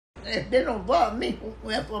they don't bother me.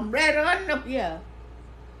 If I'm right on them, Yeah.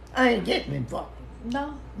 I ain't getting involved.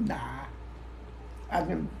 No. Nah. I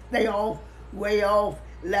can stay off, way off,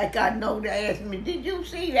 like I know they ask me, did you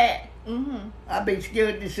see that? Mm-hmm. I be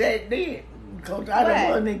scared to say it then. Because I Right.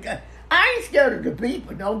 don't want to. I ain't scared of the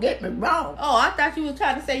people, don't get me wrong. Oh, I thought you was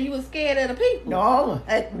trying to say you was scared of the people. No,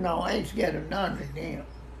 heck no, I ain't scared of none of them.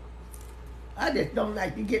 I just don't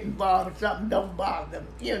like to get involved with something don't bother them,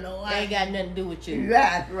 you know. They ain't got nothing to do with you.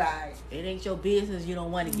 That's right. It ain't your business. You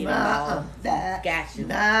don't want to get involved. Gotcha.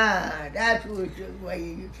 That's what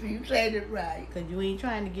you said it right. Because you ain't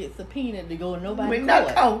trying to get subpoenaed to go to nobody's We court. not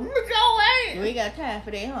talking. You ain't got time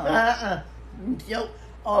for that, huh? So,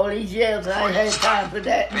 all these years I ain't had time for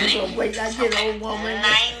that. You gonna wait till I get old woman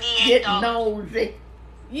get nosy.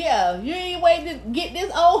 Yeah, you ain't waiting to get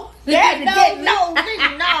this old. Yeah, to get nosy,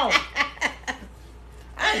 no.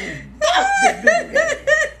 I ain't about to do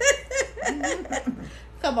that.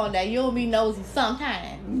 Come on now, you'll be nosy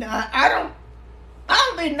sometime. Nah, I don't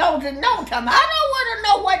be nosy no time. I don't want to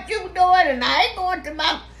know what you doing, and I ain't going to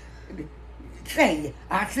my say.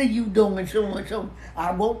 I see you doing so and so.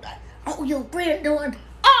 I won't. Oh, your friend doing?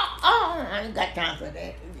 I ain't got time for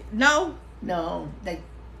that. No.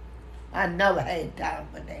 I never had time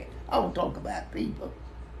for that. I don't talk about people.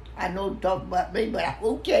 I know to talk about me, but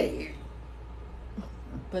who cares?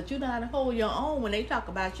 But you know how to hold your own when they talk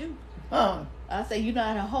about you. Huh? I say you know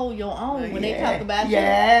how to hold your own when they talk about you.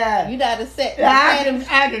 Yeah. You know how to set. I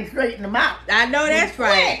can straighten them out. I know that's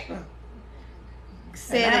right.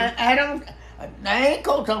 I ain't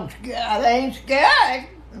cause I'm scared. I ain't scared.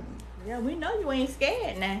 Yeah, we know you ain't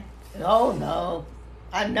scared now. No.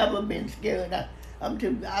 I never been scared.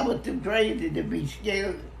 I was too crazy to be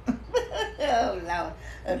scared. Oh Lord.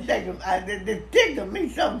 They tickle me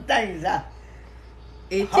some things.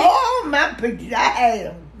 All my pictures I had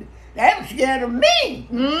them. They were scared of me.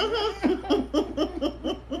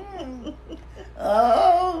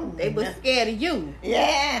 Oh. They were scared of you.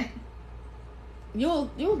 Yeah. You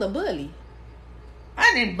was a bully.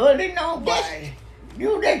 I didn't bully nobody.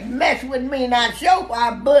 You just mess with me and I show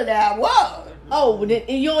how bully I was. Oh,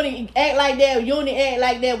 you only act like that. You only act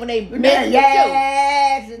like that when they mess with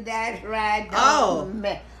Yes, that's right. Oh.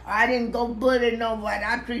 I didn't go bully nobody.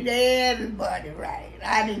 I treated everybody right.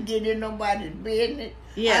 I didn't get in nobody's business.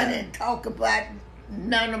 Yeah. I didn't talk about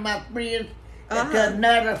none of my friends to Uh-huh.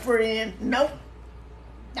 another friend. Nope.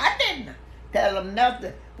 I didn't tell them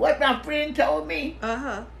nothing. What my friend told me,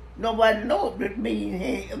 nobody knows but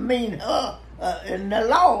me and her and the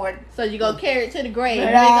Lord. So you gonna carry it to the grave? You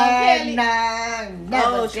ain't gonna tell it? Nah,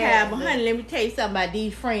 never. Oh, child, but honey, let me tell you something about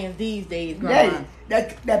these friends these days, Grandma.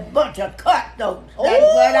 That bunch of cutthroats.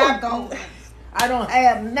 That's what I go. I don't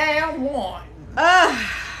have now one.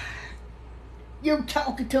 You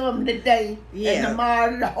talking to them today, and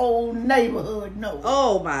tomorrow the whole neighborhood knows.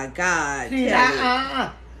 Oh my God! See,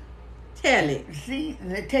 Tell it. See,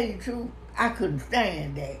 to tell you the truth, I couldn't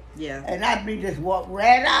stand that. Yeah. And I'd be just walk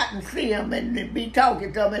right out and see them and be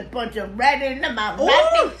talking to them and punch them right in the mouth.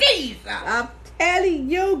 Ooh. Teeth I'm telling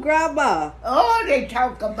you, Grandma. Oh, they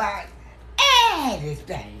talk about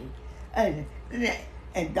everything. And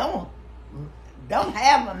don't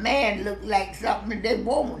have a man look like something they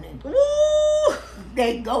want him. Woo!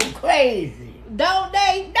 They go crazy. Don't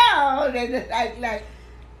they? No, they just act like,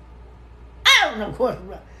 I don't know what's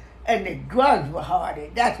wrong. And the drugs were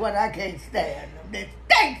hardy. That's what I can't stand them. The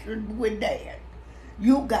stakes were there.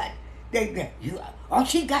 You got,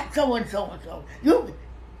 she got so and so and so.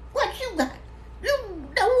 What you got? You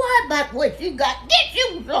don't worry about what you got. Get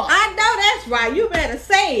you some. I know that's right. You better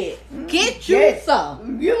say it. Get you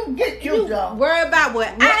some. You get you some. Worry about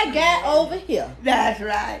what I got over here. That's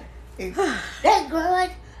right. That girl,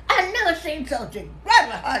 I never seen such a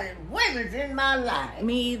brotherhood women in my life.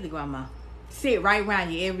 Me either, Grandma. Sit right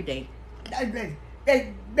around you every day.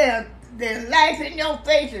 They'll laugh in your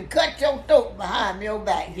face and cut your throat behind your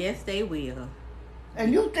back. Yes, they will.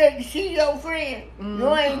 And you think she your friend? Mm-hmm.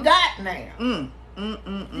 You ain't got now.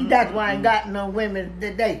 That's why I ain't got no women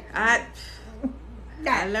today. I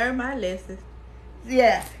learned my lesson.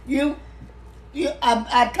 Yeah,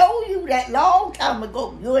 I told you that long time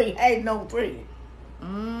ago. You ain't had no friend.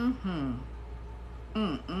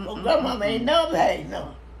 Well, grandmama ain't never had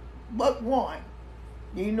none, but one.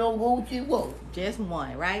 You know who she was? Just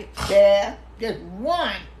one, right? Yeah, just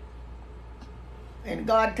one. And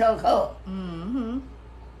God took her. And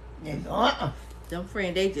Them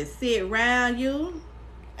friends, they just sit around you.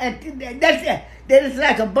 And that's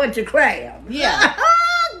like a bunch of crabs. Yeah.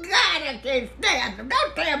 Oh, God, I can't stand them.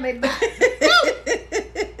 Don't tell me about it.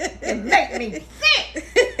 It make me sick.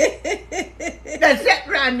 They sit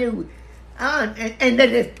around you. And then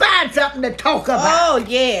just find something to talk about. Oh,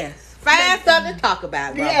 yes. Find something to talk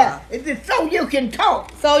about, Grandma. Yeah, it's just so you can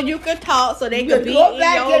talk. So you can talk, so they can be go in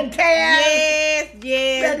back your... and tell.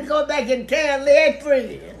 Yes. Better go back and tell their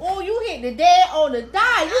friends. Oh, you hit the dead on the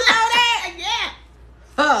die. You know that? Yeah.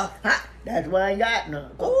 Huh. That's why I got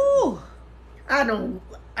none. Ooh.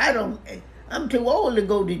 I'm too old to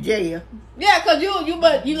go to jail. Yeah, because you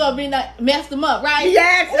gonna be mess them up, right?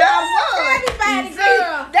 Yes, Ooh, I was. Anybody, You see,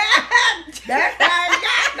 girl. That's how I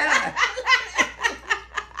got none.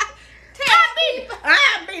 I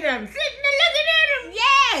be done sitting there looking at them.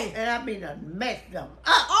 Yes. And I be done messed them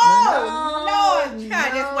up. Oh, Lord,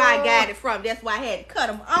 child, that's why I got it from. That's why I had to cut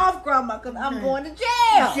them off, Grandma, because I'm going to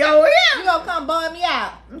jail. Sure is. You gonna come bum me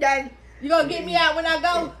out? You gonna get me out when I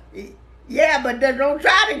go? Yeah, but they don't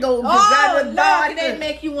try to go. Oh, Lord, they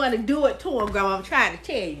make you want to do it to them, Grandma. I'm trying to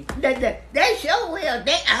tell you. They sure will.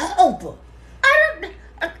 They are open.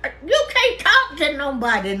 You can't talk to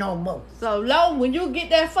nobody no more. So long when you get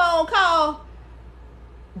that phone call,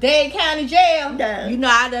 Dade County Jail, you know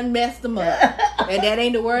I done messed them up. And that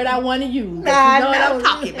ain't the word I want to use. But you know what I'm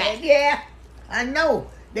talking about. Yeah, I know.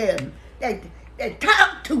 They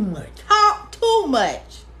talk too much. Talk too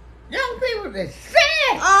much. Young people are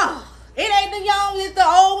sad. Oh, it ain't the young, it's the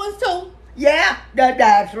old ones too. Yeah,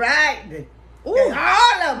 that's right. Ooh.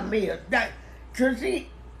 All of them is. So see,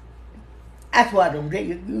 that's why them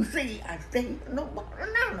days, you see, I say, no.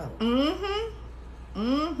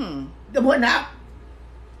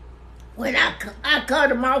 When I cut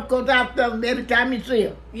them off, because I felt them every time you see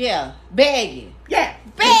them. Yeah, begging. Yeah.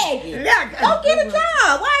 Begging. Don't get a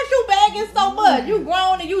job. Why is you begging so much? You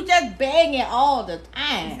grown and you just begging all the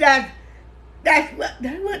time. That's what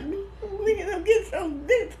we gonna get so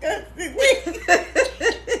disgusted with.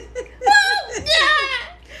 Oh, God.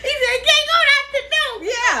 He said, can't go out the door.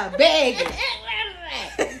 Yeah, begging.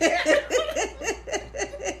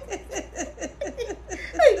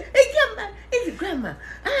 He come back. He said, Grandma,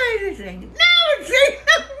 I ain't listening.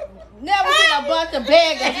 Never seen a bunch of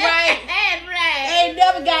beggars, right? That's right. Ain't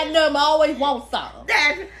never got nothing, always want something.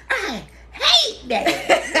 I hate that.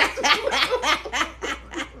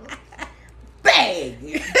 Beg.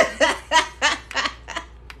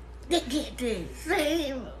 They get the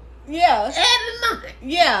same. Yeah. Every month.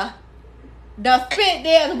 Yeah. The spit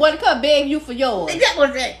there is what come beg you for yours. That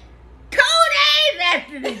was it. 2 days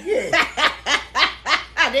after the year.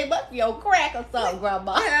 They must be on crack or something,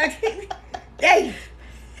 Grandma. They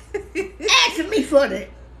asked me for it.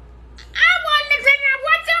 I wanted to know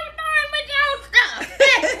what you doing with your stuff.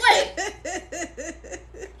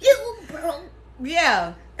 You broke.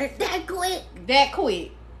 Yeah. That quick. That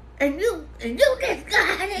quick. And you just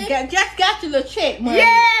got it. Just got your little check money.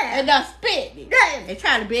 Yeah. And done spent it. Yeah. And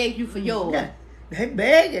trying to beg you for yours. Yeah. They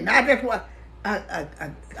begging. I just want. I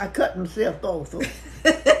cut myself off. So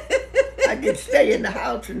I can stay in the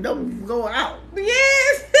house and don't go out.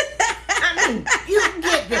 Yes. I mean, you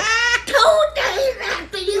get it 2 days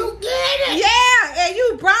after you get it. Yeah, and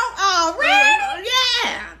you broke already.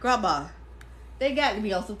 Yeah. Grandma, they got to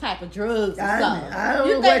be on some type of drugs or something. I don't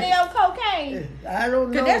you know think they on cocaine? I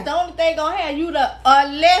don't know. Because that's the only thing gonna have you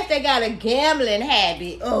unless they got a gambling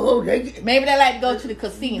habit. Oh, maybe they like to go to the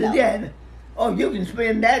casino. Yeah. Oh, you can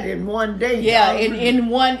spend that in one day. Yeah, in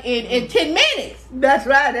 10 minutes. That's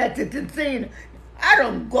right, at the casino. I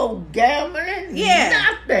don't go gambling. Yeah.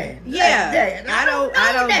 Nothing. Yeah. I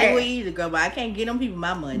don't do it either, girl, but I can't get them people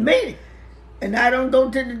my money. Me. And I don't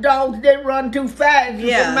go to the dogs that run too fast.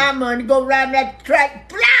 Yeah. So my money go around that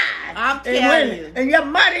track, fly. I'm telling you. And your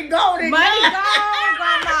money gone. Money gone,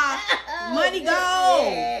 Grandma. Money gone.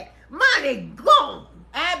 Yeah. Money gone.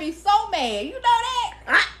 I'd be so mad. You know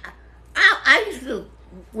that? I used to,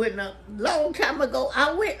 when a long time ago,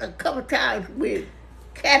 I went a couple times with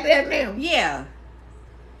Cabby and them. Yeah.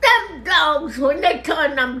 Them dogs, when they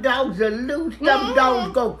turn them dogs loose, them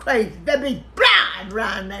dogs go crazy. They be blind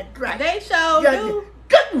around that track. They sure do.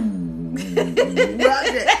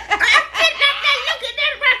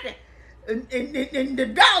 And the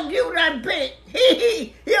dog you done picked,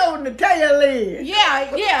 he on the tail end. Yeah,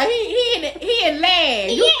 he in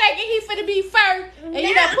land. You thinking he finna be first, and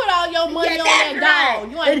you done put all your money on that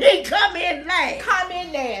dog. You and he come in last. Come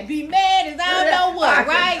in there, be mad as I don't know what,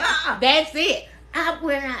 right? That's it. I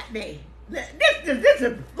went out there. This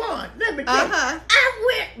is fun. Let me tell you. I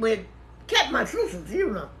went with, kept my sisters, you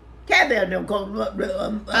know. Cabby and them go.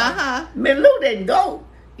 Lou didn't go.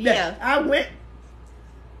 Yeah. I went.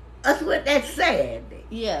 That's what that's sad.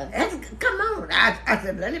 Yeah. Come on. I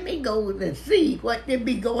said, let me go and see what they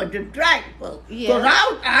be going to track for. Yeah.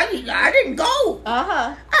 Because I didn't go.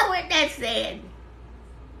 I went that sad.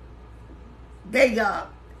 They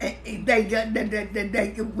And they got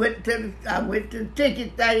I went to the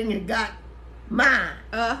ticket thing and got mine.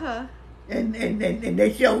 And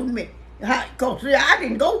they showed me how, cause see, I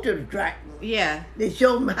didn't go to the track. Yeah. They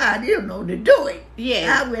showed me how, to do it.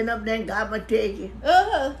 Yeah. I went up there and got my ticket.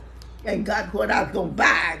 And got what I was gonna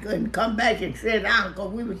buy and come back and sit down,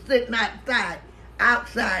 cause we were sitting outside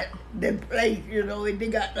the place, and they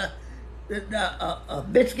got the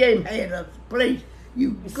Biscayne had a place.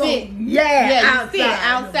 You go, outside. You sit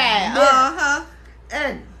outside.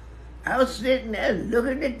 And I was sitting there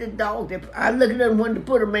looking at the dogs. I looked at them when they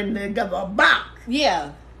put them in a box.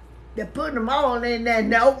 Yeah. They put them all in there and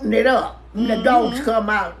they open it up. And the dogs come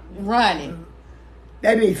out running.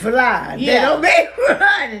 They be flying. Yeah. They don't be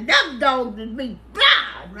running. Them dogs would be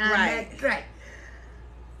flying around that track.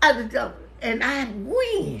 And I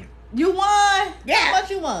win. You won? Yeah. What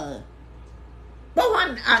you won? The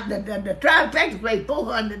trifecta paid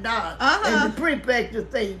 $400, and the prefecture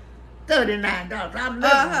paid $39. I'm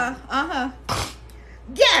living.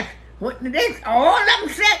 Guess what? This all of them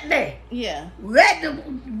sitting there. Yeah.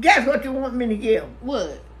 Guess what you want me to give?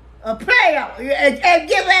 What? A playoff and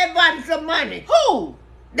give everybody some money. Who?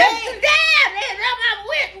 Them I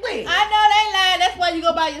went with. I know they lying. That's why you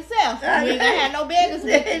go by yourself. You ain't gonna have no beggars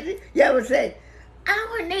with you. You ever say,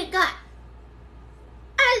 when they got.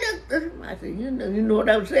 I looked at him. I said, you know what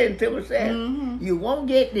I was saying to myself. You won't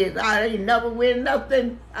get this. I ain't never win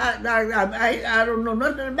nothing. I don't know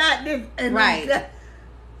nothing about this. And right.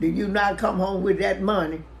 Did you not come home with that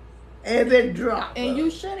money? Every drop. And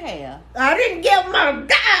you should have. I didn't give them a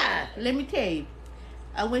dime. Let me tell you.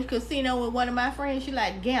 I went to casino with one of my friends. She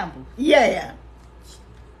like gamble. Yeah.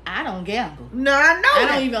 I don't gamble. No, I know I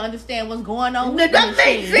don't even understand what's going on with the machine. That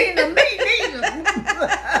ain't seen to me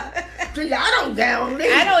neither. See, I don't gamble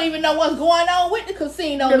either. I don't even know what's going on with the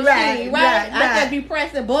casino machine, right? I just be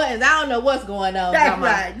pressing buttons. I don't know what's going on. That's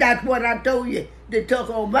right. That's what I told you. They took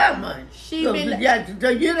all my money. So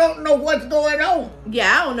you don't know what's going on.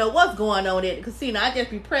 Yeah, I don't know what's going on at the casino. I just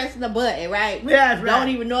be pressing the button, right? That's right. Don't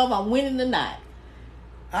even know if I'm winning or not.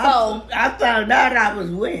 I found out I was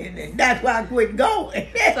winning. That's why I quit going.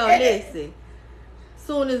 So listen,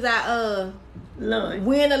 soon as I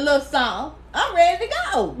win a little song, I'm ready to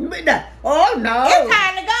go. Oh no, it's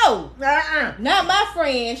time to go. Not my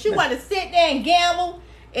friend. She want to sit there and gamble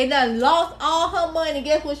and done lost all her money.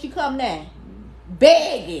 Guess what? She come now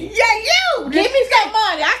begging. Yeah, you give me some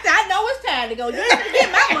money. I said I know it's time to go. You need to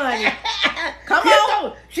get my money. Come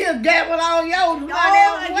on. She'll gamble all yours. No,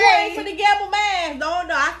 you ain't for the gamble man. No.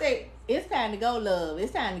 I said it's time to go, love.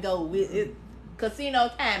 It's time to go. Casino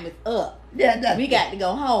time is up. Yeah, we got to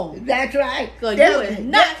go home. That's right. Because you is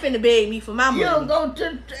not finna beg me for my money. You'll go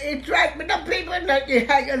to the track with the people that you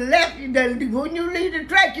left. When you leave the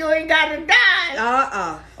track, you ain't got to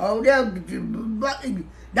die. Oh,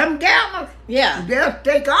 them gamblers. Yeah. They'll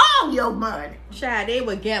take all your money. Child, they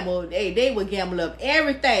would gamble. They would gamble up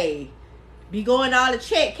everything. Be going all the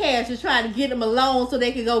check cash and trying to get them a loan so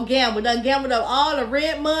they can go gamble. Done gambled up all the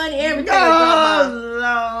rent money, everything. Oh,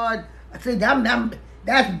 Lord. See,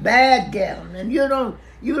 that's bad gambling. You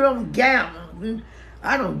don't gamble.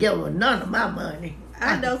 I don't gamble with none of my money.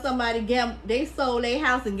 I know somebody they sold their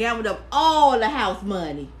house and gambled up all the house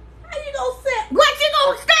money. How you gonna say? What you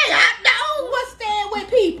gonna stay? I know. What's staying with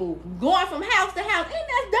people? Going from house to house. Ain't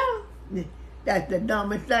that dumb? That's the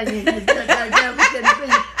dumbest thing you ever can be.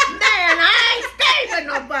 Man, I ain't staying with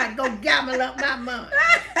nobody gonna gamble up my money.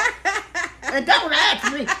 And don't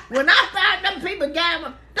ask me. When I find them people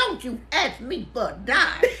gamble, don't you ask me for a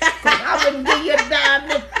dime. Because I wouldn't give you a dime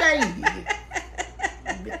to stay.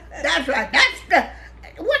 That's right.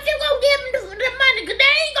 What you gonna give them the money? Because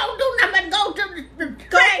they ain't gonna do nothing but go to the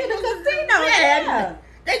casino. Yeah.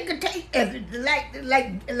 They could take everything like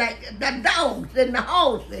the dogs and the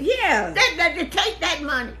horses. Yeah. They take that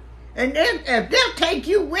money. And then if they'll take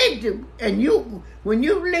you with them, and when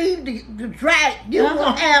you leave the track, you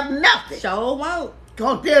won't have nothing. Sure won't.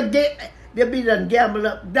 Because they'll be done gamble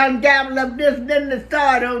up this, then they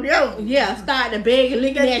start on you. Yeah, start to beg and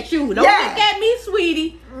looking at you. Don't look at me,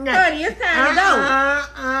 sweetie. Honey, it's time to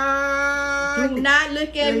go. Do not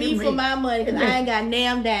look at me for my money, because I ain't got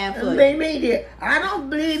damn dime for it. I don't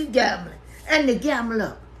believe gambling. And they gamble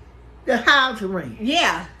up. The house rent.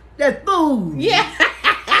 Yeah. The food. Yeah.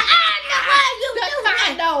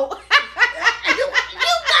 You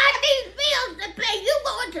got these bills to pay. You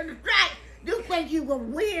going to the track. You think you gonna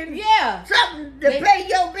win? Yeah. Something to pay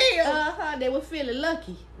your bills. They were feeling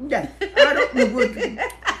lucky. Yeah. I don't know what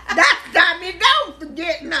that's time you don't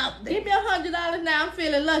forget nothing. Give me $100 now. I'm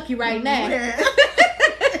feeling lucky right now. Yeah.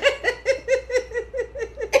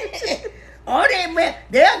 Oh,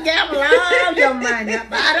 they'll gamble all your mind up.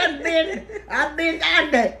 I've been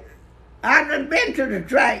out there. I done been to the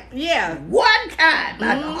track. Yeah. One time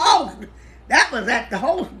at the horse. That was at the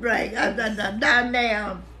horse track. Down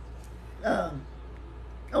there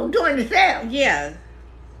on 27. Yeah.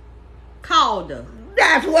 Calder.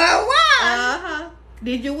 That's where I was. Uh-huh.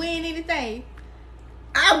 Did you win anything?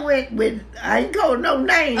 I went with, I ain't called no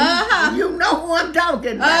names. Uh-huh. You know who I'm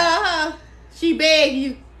talking about. Uh-huh. She begged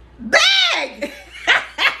you. Bag!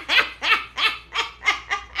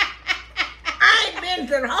 I ain't been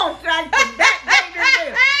to the horse track for that day to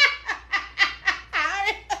live.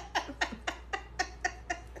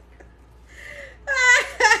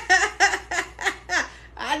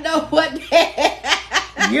 I know what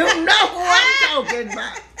that. You know who I'm talking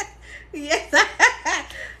about. Yes,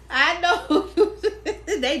 I know.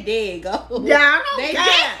 They did go. Yeah, I don't They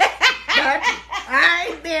care. did. But I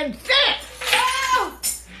ain't been sick. Oh,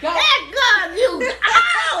 go. That girl used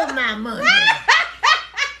all my money.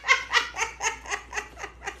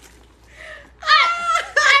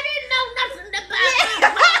 I didn't know nothing about it.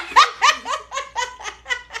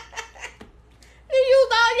 You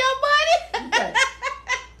used all your money?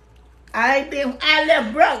 I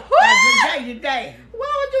left broke. I can tell you that. Why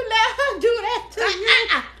would you let her do that to you?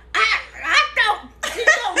 I thought she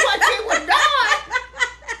knew what she was doing.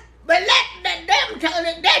 But let them tell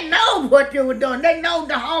it. They know what you were doing. They know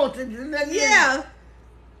the horses. And Yeah.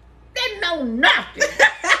 They know nothing.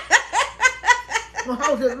 The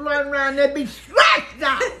horses run around, they be stretched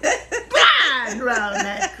out, blind around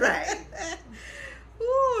that track.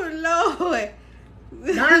 Oh, Lord.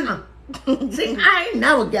 Nah. See, I ain't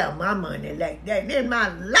never got my money like that in my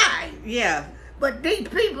life. Yeah. But these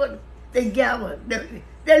people, they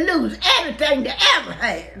lose everything they ever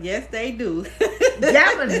had. Yes, they do.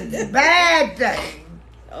 Gambling is a bad thing.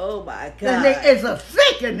 Oh, my And God. it's a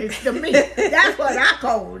sickness to me. That's what I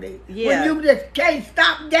call it. Yeah. When you just can't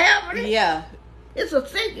stop gambling, Yeah. it's a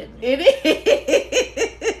sickness. It is.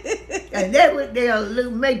 And they'll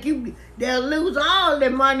lose all their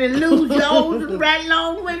money, lose yours right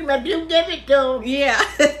along with them if you give it to them. Yeah.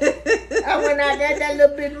 I went out there that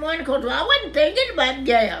little bit of money because I wasn't thinking about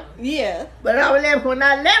gambling. Yeah. But when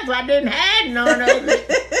I left, I didn't have none of it.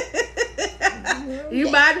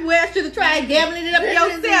 You might as well should have tried gambling it up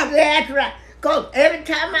yourself. That's right. Because every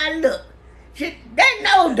time I look, they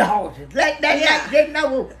know the horses. They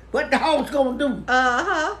know what the horse going to do.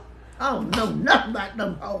 Uh-huh. I don't know nothing about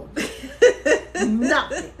them horses.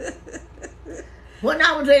 Nothing. When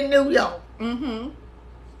I was in New York,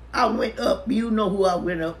 I went up. You know who I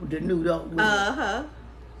went up to New York with. Uh-huh.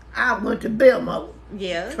 I went to Belmont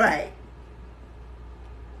Yeah. track.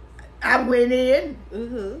 I went in,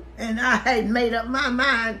 and I had made up my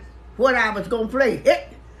mind what I was going to play.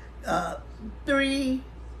 Hit 3,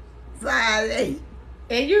 5, 8.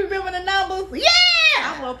 And you remember the numbers? Yeah!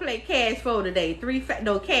 I'm going to play cash 4 today.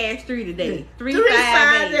 Cash 3 today. 3, 3,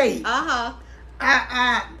 5, 5, 8. Uh-huh.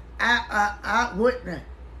 I went.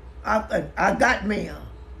 I got me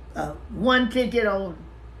one ticket on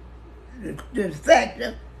the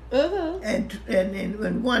factor, and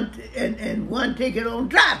one ticket on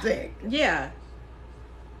traffic. Yeah.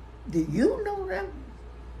 Do you know them?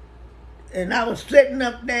 And I was sitting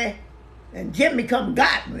up there, and Jimmy come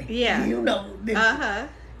got me. Yeah. You know.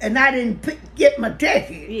 And I didn't get my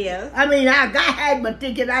ticket. Yeah. I mean, I had my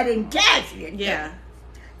ticket. I didn't cash it. Yeah.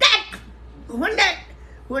 When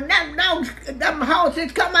them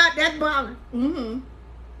horses come out that barn,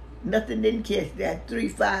 nothing didn't catch that 3,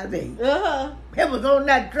 5, 8. It was on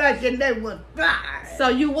that track and they was flying. So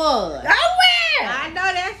you won. I win. I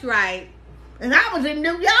know that's right. And I was in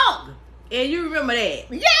New York. And you remember that?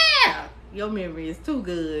 Yeah. Your memory is too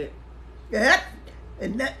good. Yeah.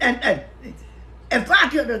 And if I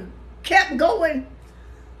could have kept going,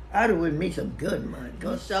 I'd have won me some good money.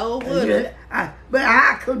 So would. But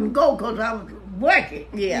I couldn't go because I was working.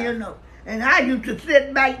 Yeah. You know. And I used to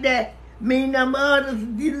sit back there, me and them others,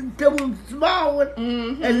 them small ones,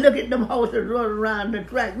 and look at them horses running around the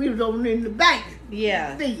track. We was over in the back.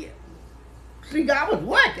 Yeah. See, I was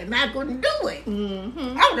working. I couldn't do it.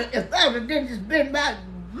 If I would have just been by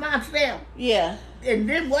myself. Yeah. And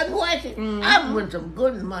then wasn't working, I won some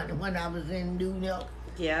good money when I was in New York.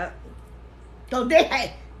 Yeah. So they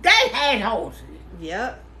had horses.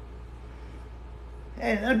 Yep.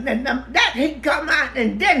 And that he come out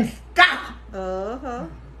and didn't stop.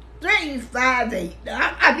 3, 5, 8.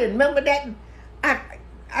 I can remember that. I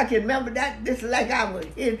can remember that just like I was.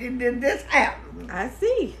 This happened. I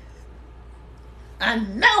see. I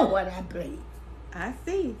know what I played. I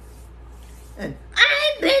see. And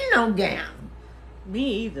I ain't been no gown.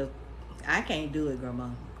 Me either. I can't do it, Grandma.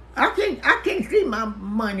 I can't see my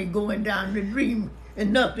money going down the dream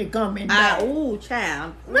and nothing coming down. Ooh,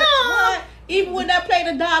 child. No. What? Even when I play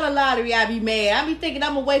the dollar lottery, I be mad. I be thinking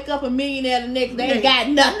I'm gonna wake up a millionaire the next day and got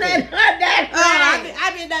nothing. That's right.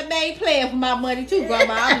 I been that main player for my money too,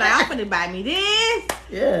 Grandma. I'm like, I'm finna buy me this.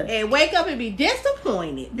 Yeah. And wake up and be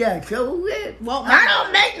disappointed. Yeah, so it. Won't I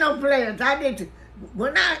don't make no plans. I just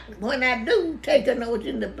when I do take a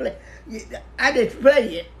notion to play, I just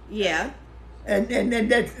play it. Yeah. And then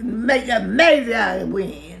that's make a major I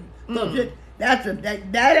win. Because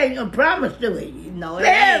that ain't a promise to it. No, it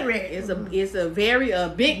ain't. It's a very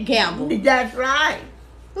big gamble. That's right.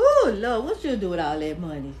 Ooh, Lord, what you do with all that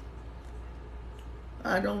money?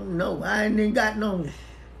 I don't know. I ain't got no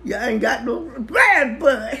plan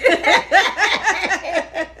for it.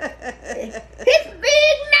 It's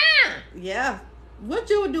big now. Yeah. What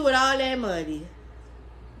you would do with all that money?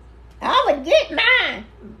 I would get mine.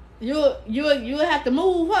 You have to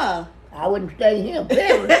move, huh? I wouldn't stay here,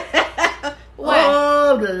 period. Why?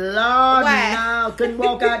 Oh, the Lord, Why? no. Couldn't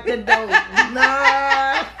walk out the door.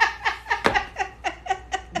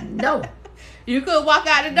 No. You could walk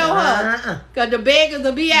out the door, huh? Because the beggars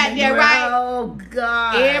will be out there, right? Oh,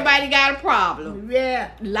 God. Everybody got a problem.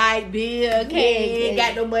 Yeah. Light bill, ain't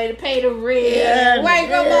got no money to pay the rent. Yeah. Right,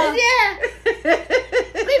 Grandma? Yeah.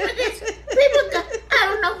 People go, I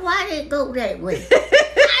don't know why they go that way.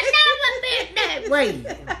 I never been that way.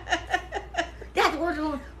 That was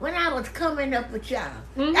when I was coming up with y'all.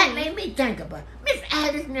 Mm-hmm. That made me think about Miss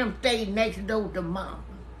Alice and them stayed next door to Mama.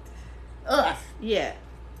 Us. Yeah.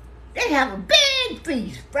 They have a big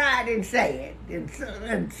feast Friday and Saturday and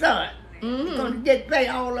Sunday. Mm-hmm. Because get paid,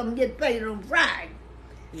 all of them get paid on Friday.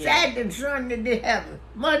 Yeah. Saturday and Sunday they have it.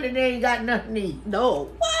 Monday they ain't got nothing to eat.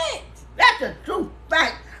 No. What? That's a true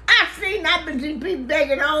fact. I've been seeing people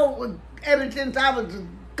begging all ever since I was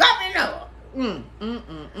coming up. And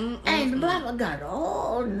Mama got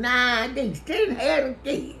all 9, they still had a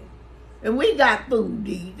kid. And we got food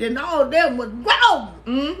to eat. And all of them was grown.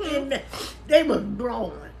 Mm-hmm. And they was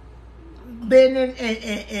grown. Ben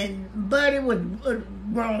and Buddy was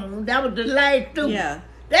grown. That was the last two. Yeah.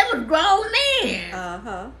 They was grown men.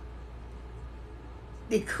 Uh-huh.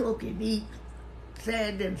 They cook and eat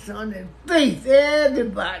Saturday and Sunday and feast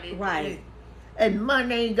everybody. Right. And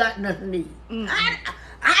money ain't got nothing to eat. Mm-hmm.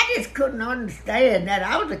 I just couldn't understand that.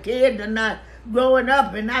 I was a kid and not growing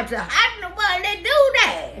up, and I said, how in the world they do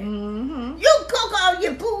that? Mm-hmm. You cook all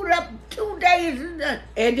your food up 2 days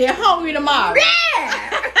And they're hungry tomorrow.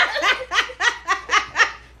 Yeah.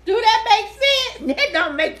 Do that make sense? It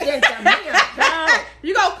don't make sense to me at all.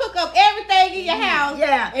 You gonna cook up everything in your house,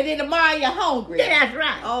 Yeah. and then tomorrow you're hungry. Yeah, that's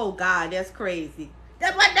right. Oh God, that's crazy.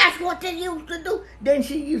 That's what they used to do. Then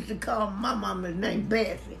she used to call my mama's name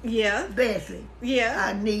Bessie. Yeah. Bessie.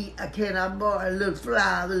 Yeah. Can I borrow a little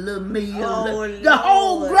flour, a little meal, Oh, the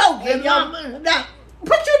whole grocery. And Mama,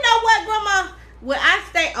 But you know what, Grandma? When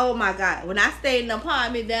I stayed in an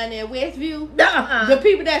apartment down there in Westview, the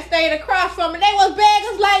people that stayed across from me, they was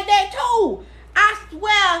beggars like that too. I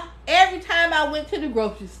swear, every time I went to the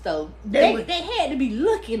grocery store, they had to be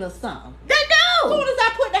looking or something. They do. As soon as I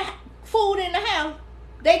put the food in the house,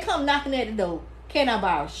 they come knocking at the door. Can I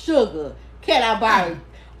borrow sugar? Can I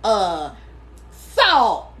borrow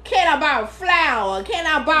salt? Can I borrow flour? Can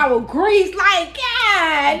I borrow grease? Like,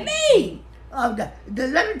 golly.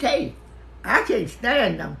 Let me tell you, I can't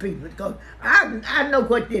stand them people because I know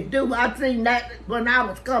what they do. I seen that when I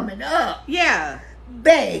was coming up. Yeah.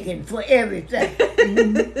 Begging for everything.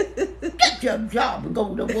 Get your job and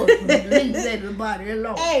go to work and leave everybody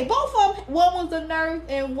alone. Hey, both of them, one was a nurse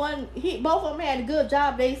and both of them had a good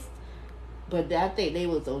job. But I think they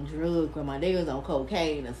was on drugs, Grandma. They was on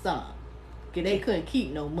cocaine or something. Because they couldn't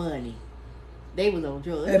keep no money. They was on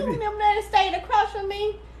drugs. You remember that stayed across from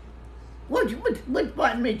me? Which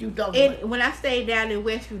apartment you talking about? When I stayed down in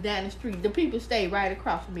Westview down the street, the people stayed right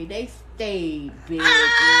across from me. They stayed big.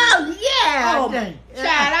 Oh, yeah. Oh,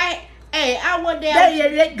 child, I one day...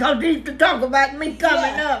 Because they used to talk about me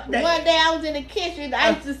coming up. One day I was in the kitchen.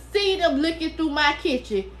 I used to see them looking through my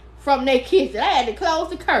kitchen from their kitchen. I had to close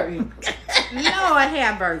the curtain. Lord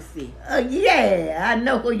have mercy. Yeah, I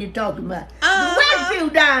know what you're talking about. Westview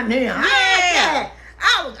down here. Yeah.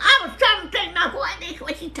 I was trying to think now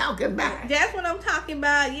what she talking about. That's what I'm talking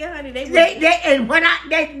about. Yeah, honey. They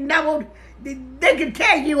could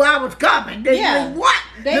tell you I was coming. They was what?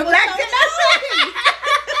 They was so nosy.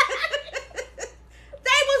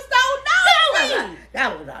 They was so nosy. That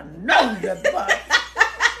was a nosy bus.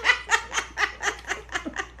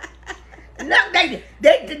 Look, they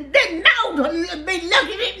know to be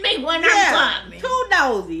looking at me when I'm coming. Too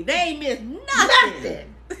nosy. They ain't missed nothing.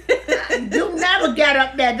 You never got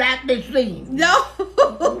up there at the scene. No.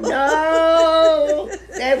 No.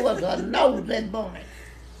 That was a nosy boy.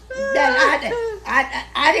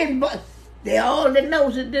 I didn't. They all the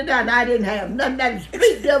noses did that. I didn't have nothing. That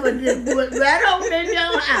street devil just went right on in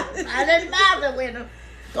your house. I didn't bother with them.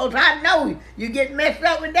 Because I know you get messed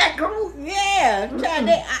up with that crew. Yeah.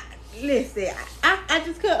 Listen, I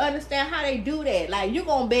just couldn't understand how they do that. Like, you're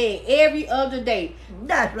going to beg every other day.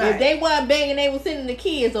 That's right. If they weren't begging, they were sending the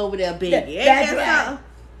kids over there begging. That's right.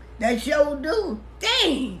 They sure do.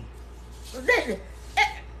 Dang. Listen,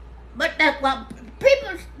 but that's why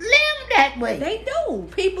people live that way. They do.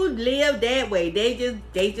 People live that way. They just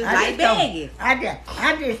like begging.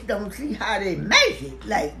 I just don't see how they make it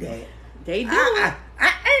like that. They do. I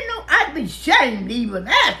ain't know. I'd be ashamed to even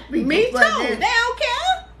ask people. Me too. That. They don't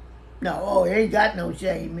care. No, they ain't got no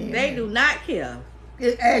shame in They do not care.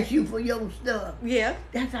 They ask you for your stuff. Yeah.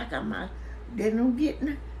 That's like they don't get.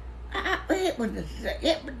 It was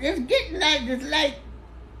just getting like this, like.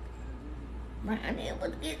 Man, it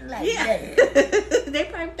was getting like that. They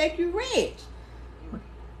probably think you rich.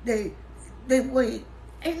 They wait,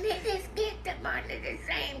 and they just get the money the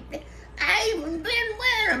same day. I even been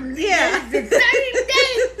with them. Yeah. The same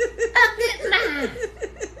day I get mine.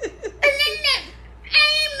 And then I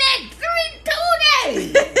ain't met 2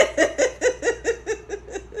 days.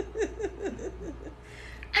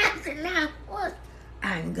 I said, now what? I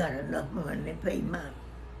ain't got enough money to pay mine.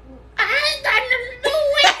 I ain't got nothing to do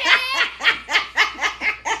with that.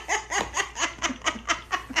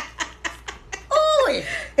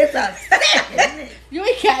 It's a second. You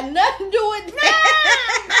ain't got nothing to do with that.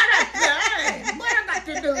 What I got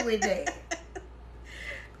to do with that?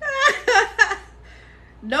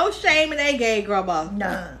 No shame in that gay grandma.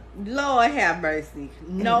 Nah. Lord have mercy.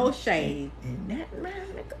 No shame. And that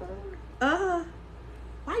round the corner.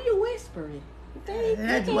 Why you whispering?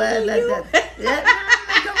 That's why I like that.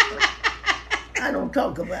 I don't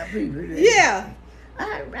talk about people. Yeah.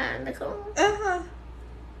 I round the corner.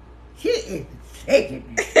 She is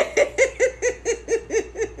taking it.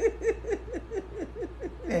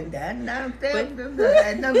 And that downstairs,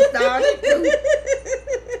 and them started too.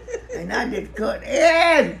 And I just cut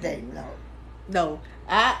everything off. No,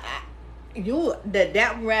 that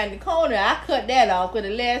around the corner, I cut that off for the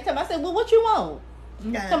last time. I said, well, what you want?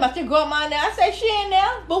 Nah. Talking about your grandma now. I said, she ain't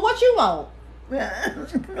there, but what you want?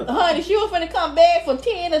 Honey, she was finna come back for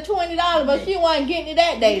 $10 or $20, but she wasn't getting it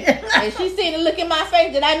that day. And she seen the look in my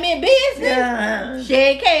face that I meant business. She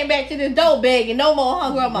ain't came back to the door begging no more,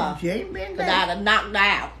 huh, grandma? She ain't been because I'd have knocked her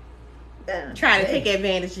out. Trying to take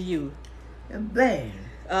advantage of you. Bad.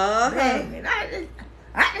 Bad.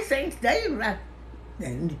 I just ain't stay right.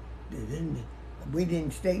 And we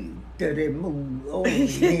didn't stay till they moved over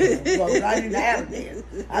here. Well, I didn't have this.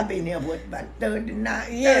 I've been here, about 39,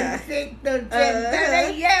 36, 37,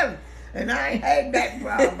 38 years. And I ain't had that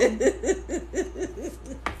problem.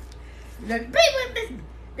 The people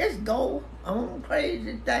just go on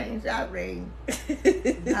crazy things I read.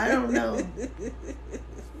 I don't know.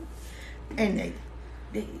 And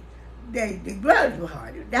they grudge were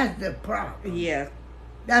harder. That's the problem. Yeah.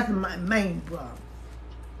 That's my main problem.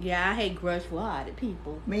 Yeah, I hate grudge-hearted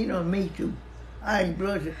people. Me too. I ain't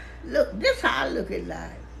grudge. Look, this is how I look at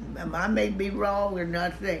life. I may be wrong or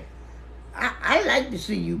nothing. I like to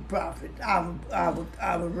see you profit our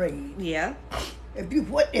raise. Yeah. If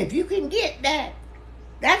you can get that,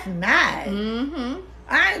 that's nice. Mm-hmm.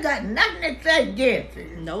 I ain't got nothing to say against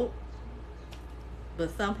it. Nope.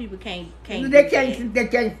 But some people can't stand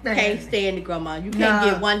the grandma. You can't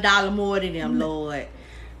get $1 more than them, Lord.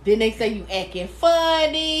 Then they say you acting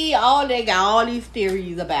funny. They got all these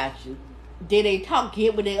theories about you. Then they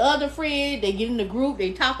get with their other friend. They get in the group.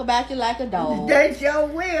 They talk about you like a dog. They sure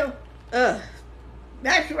will.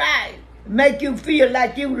 That's right. Make you feel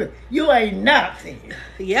like you ain't nothing.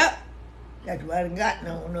 Yep. That's why I done got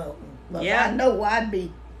no. But I know I'd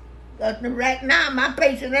be. Right now, my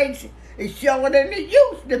patience is shorter than it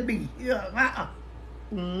used to be.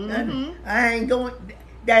 Mm-hmm. I ain't going.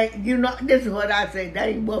 This is what I say. They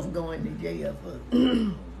ain't worth going to jail for.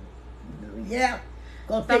 Yeah.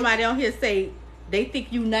 Somebody on here say they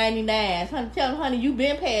think you 99. Honey, tell them, honey, you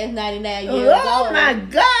been past 99 years old. Oh my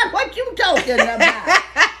God, what you talking about?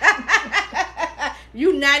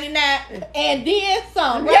 You 99 and then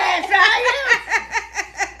some. Right? Yes, I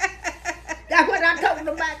am. That's what I'm talking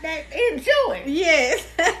about. That insurance. Yes.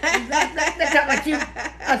 That's about you.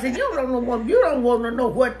 I said you don't want to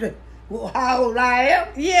know how old I am.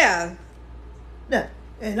 Yeah.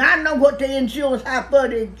 And I know what the insurance, how far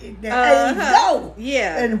the age go.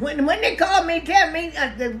 Yeah. And when they call me, tell me,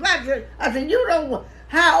 I said, you don't,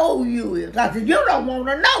 how old you is. I said, you don't want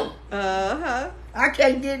to know. I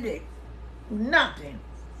can't get it. Nothing.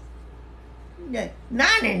 Yeah,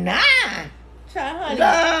 99. Honey.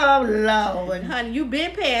 Oh, Lord. Honey, you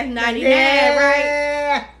been past 99, Yeah.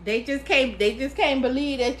 right? They just can't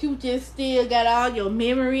believe that you just still got all your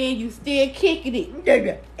memory and you still kicking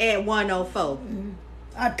it at 104.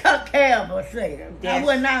 I took care of myself. I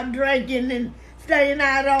went out drinking and staying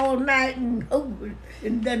out all night and hooping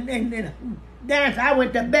and dance. I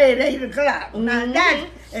went to bed at 8 o'clock.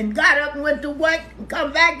 And got up and went to work and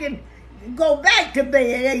come back and go back to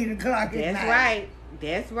bed at 8 o'clock at night. That's right.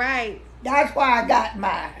 That's right. That's why I got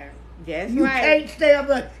mine. That's you right. Can't stay up,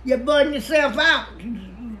 you burn yourself out.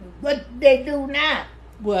 What they do now?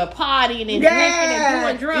 Well, partying and drinking and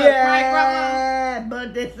doing drugs, right, Grandma? Yeah,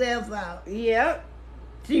 burn themselves out. Yep.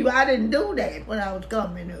 See, I didn't do that when I was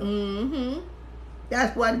coming up.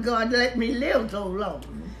 That's why God let me live so long.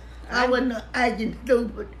 I wasn't acting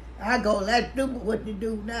stupid. I go, that's stupid what you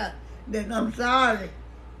do now. Then I'm sorry.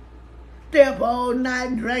 Stay up all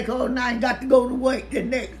night, drink all night, got to go to work the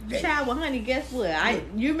next day. Child, well, honey, guess what?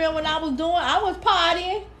 You remember when I was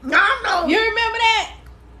partying? No. You remember that?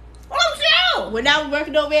 Oh, sure. When I was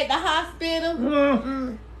working over at the hospital?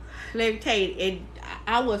 Let me tell you,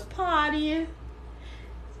 I was partying.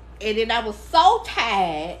 And then I was so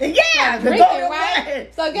tired. Yeah, drinking,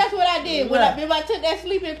 right? So guess what I did? When I took that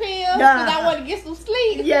sleeping pill, because I wanted to get some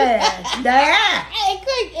sleep. Yeah. And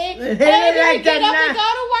get up and go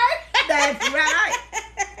to work. That's right.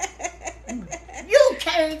 You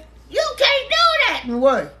can't do that and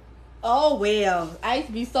work. Oh, well. I used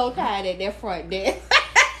to be so tired at that front desk.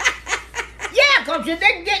 Yeah, because you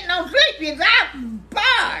didn't get no sleep. You got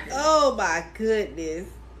bored. Oh, my goodness.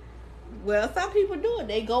 Well, some people do it.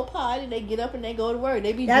 They go party, they get up and they go to work.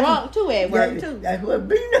 They be drunk too at work too. That's what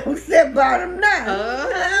Bino said about him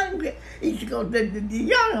now. He should go to the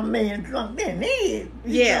younger man drunk then.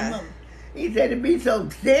 He said he'd be so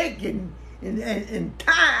sick and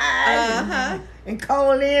tired and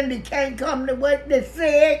call in. They can't come to work. They're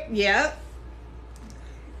sick. Yep.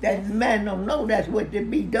 That man don't know that's what they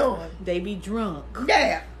be doing. They be drunk.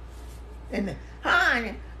 Yeah. And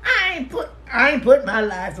honey, I ain't put my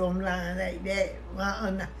life on the line like that.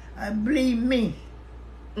 Believe me.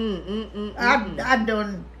 I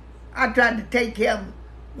tried to take care of.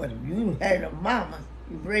 Well, you had a mama.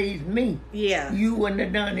 You raised me. Yeah. You wouldn't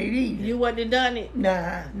have done it either. You wouldn't have done it?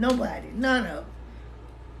 Nah, nobody. None of them.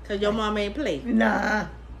 Because your mama ain't play? Nah.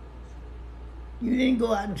 You didn't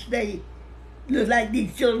go out and stay. Look like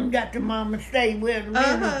these children got the mama stay with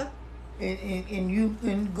them. And you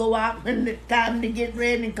can go out when it's time to get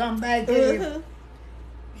ready and come back in.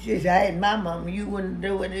 She said, I had my mama, you wouldn't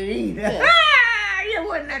do it either. Yeah. You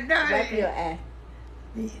wouldn't have done it. Your eye.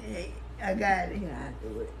 I got it. Yeah, I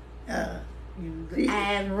do it. See,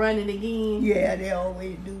 eyes running again. Yeah, they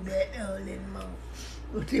always do that early in the morning.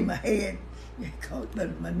 Well, see, my head,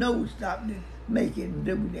 my nose stopped making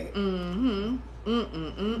do that.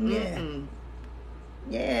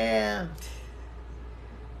 Yeah.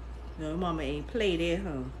 No, mama ain't play that,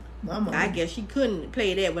 huh? Mama, I guess she couldn't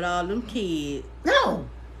play that with all them kids. No,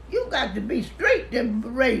 you got to be strict to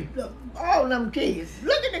raise all them kids.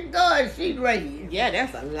 Look at the girls she raised. Yeah,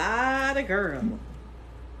 that's a lot of girls.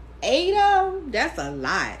 8 of them? That's a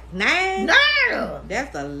lot. 9? 9 of them.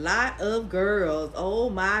 That's a lot of girls. Oh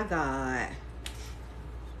my God.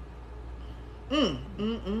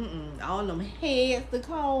 All them heads to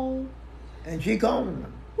comb. And she combed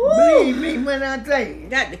them. Believe me when I tell you.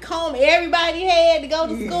 Got to comb everybody head to go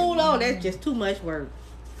to school. Oh, that's just too much work.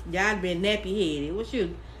 Y'all been nappy headed. What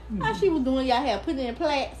you? How she was doing? Y'all had put in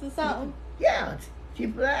plaits or something? Yeah, she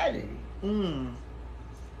plaited it. And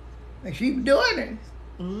she was doing it.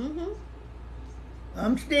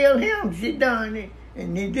 I'm still him. She done it.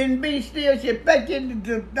 And it didn't be still. She back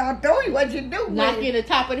into I told you what you do. Knock you in the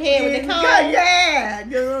top of the head with the comb. Yeah.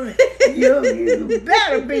 You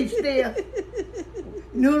better be still.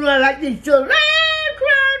 You know, like these children,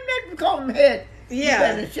 crying, comb head. Yeah. You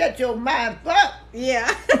better shut your mouth up.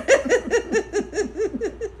 Yeah.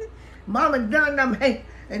 Mama done them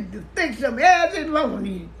and to fix them every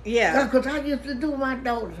morning. Yeah. Because I used to do my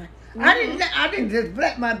daughter's hair. I didn't just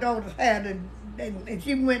let my daughter's hair and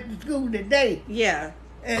she went to school today. Yeah.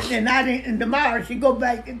 And I didn't. And tomorrow she go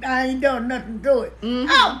back and I ain't done nothing to it.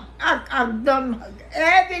 I've done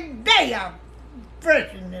every day. I'm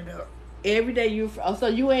freshening it up. Every day so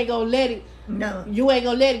you ain't gonna let it. No. You ain't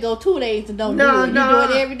gonna let it go 2 days and don't do it. You do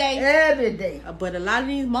it every day. Every day. But a lot of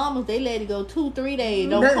these mamas, they let it go 2-3 days.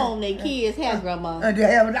 Don't comb their kids' hair, Grandma.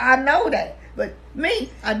 I know that, but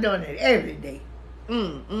me, I done it every day.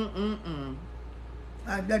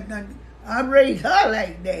 I raised her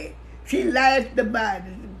like that. She laughed about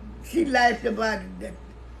it. She laughed about it. That,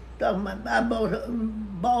 talking about, I bought her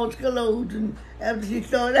balls clothes, and after she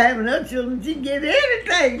started having her children, she get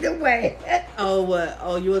anything to wear. Oh, what?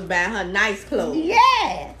 Oh, you was buying her nice clothes.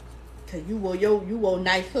 Yeah. Cause you wore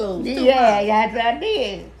nice clothes too. Yeah, huh? yes, I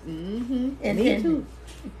did. And me too.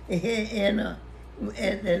 And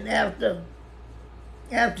after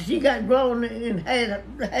she got grown and had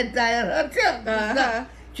her children,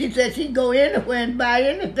 she said she'd go anywhere and buy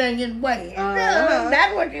anything and wear.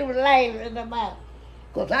 That's what she was laughing about.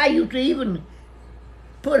 Because I used to even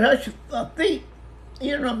put her feet,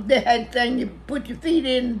 you know, they had thing you put your feet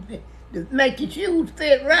in to make your shoes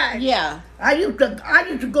fit right. Yeah. I used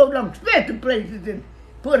to go to them special places and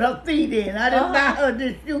put her feet in. I didn't buy her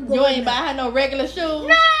this shoe. You ain't buy her no regular shoes?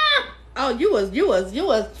 No. Oh, you was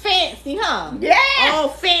fancy, huh? Yeah. Oh,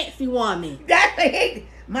 fancy woman. That's it.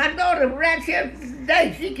 My daughter right here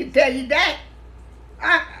today, she can tell you that.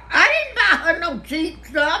 I didn't buy her no cheap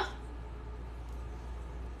stuff.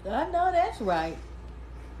 I know that's right.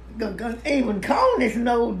 Even Conus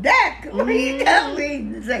knows that. He tells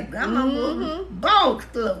me, say, Grandma, boss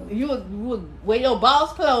clothes. You would wear your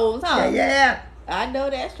boss clothes, huh? Yeah. I know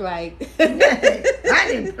that's right. I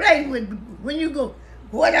didn't play with, when you go,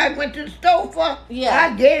 what I went to the store for,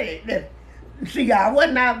 I get it. See, I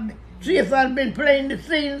wasn't out, see if I'd been playing the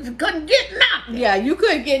scenes, couldn't get nothing. Yeah, you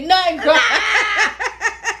couldn't get nothing.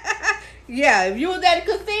 Yeah, if you was at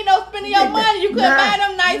the casino spending your money, you couldn't buy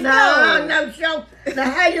them nice clothes. No, so now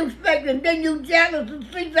how you expect it? Then you jealous to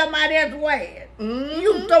see somebody else wear it.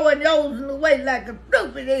 You throwing yours away like a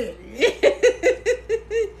stupid idiot.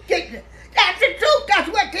 That's the truth. That's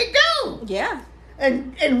what they do. Yeah.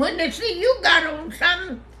 And when they see you got on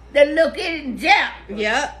something, they look at it and jealous.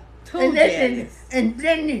 Yeah. And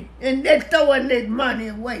they're throwing their money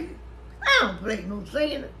away. I don't play no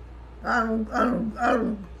singer. I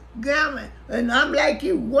don't gamble. And I'm like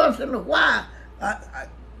you once in a while. I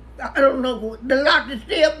don't know. The lot is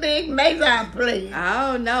still big. Maybe I play.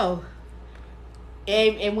 I don't know.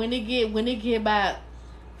 And when it get about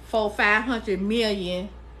 400-500 million,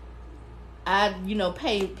 I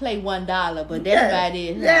play $1, but that's about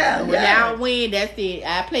it. When I win, that's it.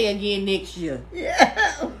 I play again next year.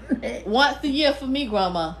 Yeah. Once a year for me,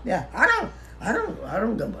 Grandma. Yeah, I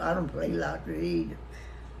don't play lottery either.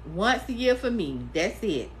 Once a year for me. That's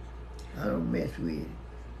it. I don't mess with it.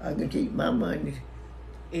 I can keep my money.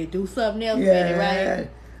 And do something else with it, right?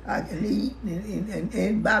 I can eat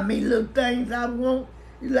and buy me little things I want,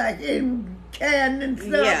 like in can and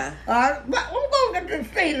stuff. Yeah. I'm going to the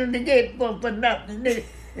ceiling to get for nothing.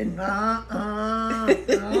 And I'm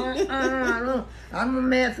going to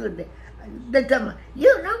mess with it. They tell me,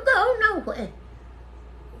 you don't go nowhere.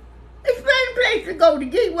 It's a place to go to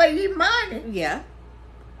get away your money. Yeah.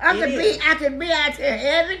 I could be out here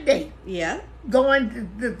every day. Yeah. Going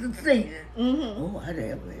to the scene. Oh, I'd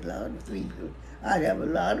have a lot of people. I'd have a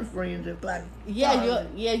lot of friends if I.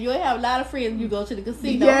 You'll have a lot of friends. You go to the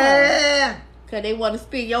casino. Yeah. Cause they want to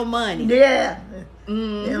spend your money. Yeah. They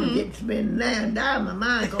don't get to spend $9 my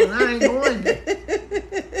mind, cause I ain't going there.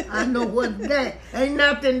 I know what's that. Ain't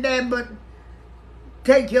nothing there but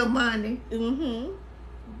take your money. And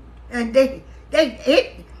they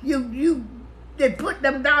hit you. They put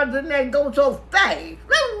them dollars in there and go so fast.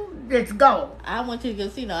 It's gone. I went to the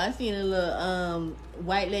casino. I seen a little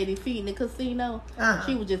white lady feeding the casino.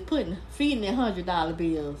 She was just feeding it $100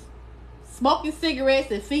 bills, smoking cigarettes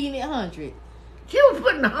and feeding it hundreds. She was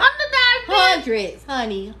putting $100 bills? Hundreds,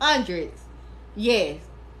 honey, hundreds. Yes,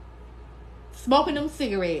 smoking them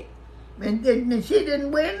cigarettes. And she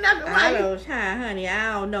didn't win nothing. I don't try, honey.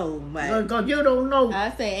 I don't know, because you don't know. I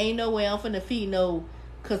say ain't no way I'm finna feed no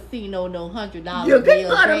casino no $100 bills. You can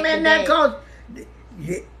put them in there because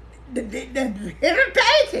it'll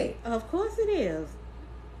take it. Of course it is.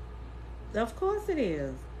 Of course it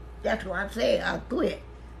is. That's why I say I quit.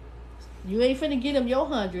 You ain't finna get them your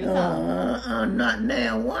hundreds, huh? Not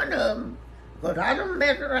now one of them. Because I don't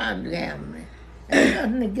mess around gambling. Ain't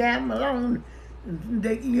nothing to gamble on.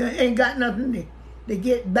 You ain't got nothing to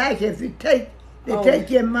get back if you take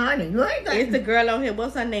your money. You ain't got it's the girl on here.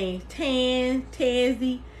 What's her name?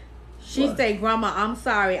 Tansy. She say, Grandma, I'm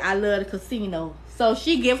sorry. I love the casino. So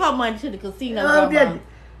she give her money to the casino. Grandma.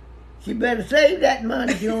 She better save that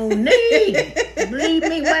money you don't need. Believe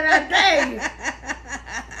me when I tell you.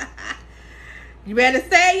 You better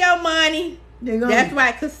save your money. That's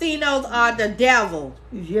right. Casinos are the devil.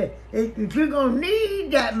 Yeah, you're going to need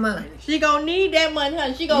that money. She going to need that money,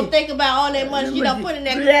 honey. She going to think about all that money she done put in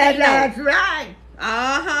that casino. That's right.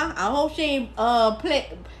 I hope she ain't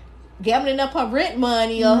gambling up her rent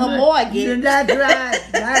money or her mortgage. That's right.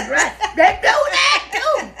 That's right. They do that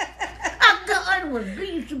too. A gun was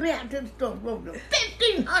used to be out to the store for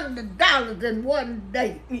 $1,500 in one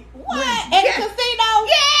day. What? At the casino?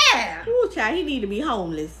 Yeah. Ooh, child, he need to be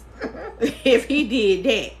homeless if he did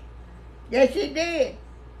that. Yes, he did.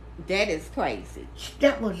 That is crazy.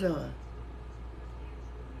 That was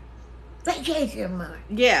vacation money.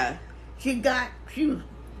 Yeah. She was,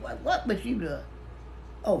 what was she doing?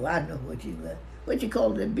 Oh, I know what she was. What you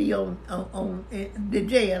call it, be on the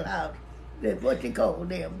jailhouse. What you call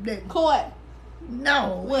them? Court?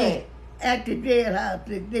 No. What? At the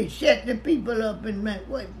jailhouse, they shut the people up and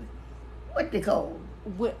what they call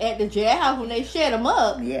them? At the jailhouse when they shut them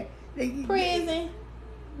up? Yeah. Prison?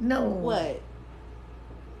 No. What?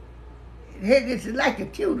 It's like a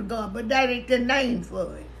tutor guard, but that ain't the name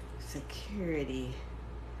for it. Security.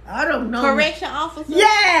 I don't know. Correction officer?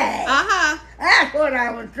 Yeah. Uh-huh. That's what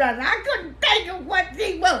I was trying. I couldn't think of what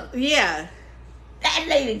she was. Yeah. That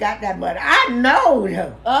lady got that money. I know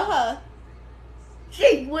her. Uh-huh.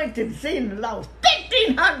 She went to the scene and lost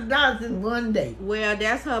 $1,500 in one day. Well,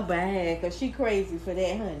 that's her bag, because she crazy for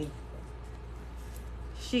that, honey.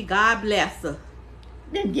 God bless her.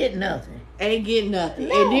 Didn't get nothing. Ain't getting nothing.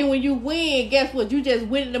 No. And then when you win, guess what? You just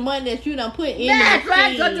winning the money that you done put in That's the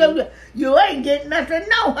right, machine. because you ain't getting nothing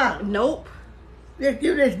no how. Nope. If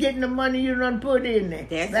you just getting the money you done put in there.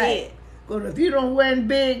 That's right. it. Because if you don't win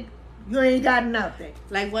big, you ain't got nothing.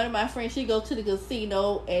 Like one of my friends, she go to the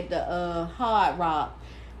casino at the Hard Rock,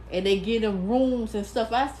 and they get them rooms and stuff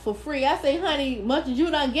for free. I say, honey, much as you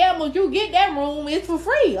done gambled, you get that room, it's for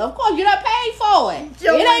free. Of course, you done paid for it.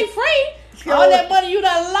 Sure. It ain't free. Sure. All that money you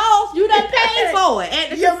done lost, you done paid for it at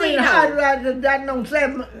the You mean casino. Hard Rock is that on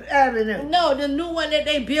 7th Avenue? No, the new one that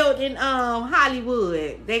they built in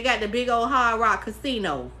Hollywood. They got the big old Hard Rock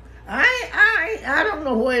casino. I don't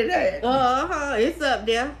know where it is. It's up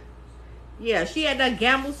there. Yeah, she had done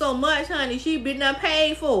gambled so much, honey. She been done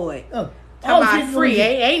paid for it. Talking about free.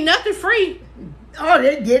 Ain't nothing free. Oh,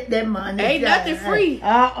 they get their money. Ain't nothing free.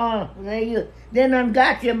 They done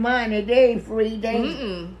got your money. They ain't free.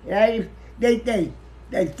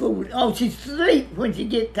 They fool. Oh, she sleep when she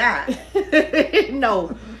get tired.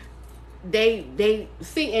 No. They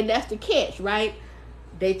see, and that's the catch, right?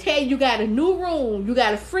 They tell you got a new room, you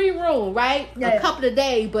got a free room, right? Yeah. A couple of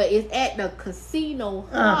days, but it's at the casino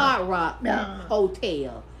Hard Rock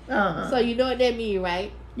Hotel. So you know what that means,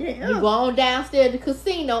 right? Yeah. You go on downstairs to the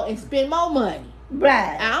casino and spend more money.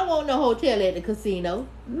 Right. I don't want no hotel at the casino.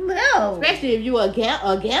 No. Especially if you a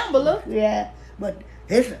gambler. Yeah, but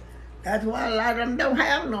that's why a lot of them don't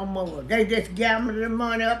have no more. They just gamble their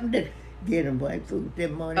money up and just get them white food with their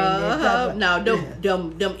money. No,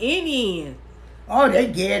 them Indians. Oh, they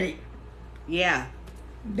get it. Yeah.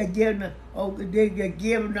 They give them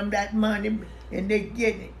that money, and they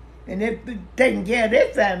get it, and they're taking care of their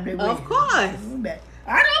family. Of course. I don't blame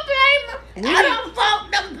them. I don't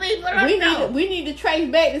fault them people. We need to trace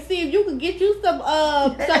back to see if you can get you some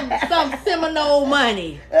Seminole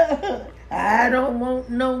money. I don't want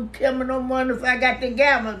no criminal money if I got the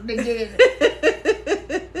gamble to get it.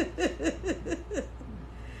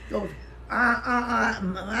 So, I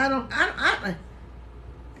don't.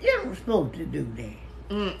 You're not supposed to do that.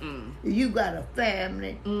 You got a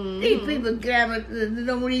family. These people gamble, they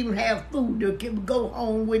don't even have food to go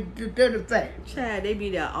home with to the family. Child, they be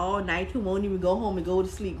there all night too. Won't even go home and go to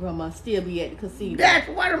sleep. Grandma still be at the casino. That's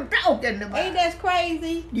what I'm talking about. Ain't that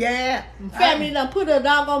crazy? Yeah. Family done put a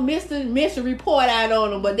doggone mission report out on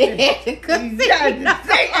them, but they at the casino.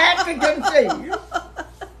 They at the casino.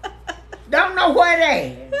 Don't know where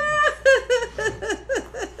they at.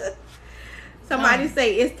 Somebody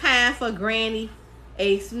say it's time for Granny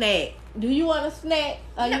a snack. Do you want a snack?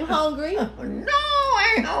 Are you hungry? No,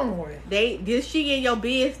 I ain't hungry. She in your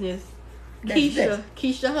business.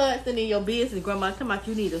 Keisha Hudson in your business. Grandma, come out,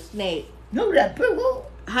 you need a snack. Who that people?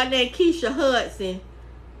 Her name Keisha Hudson.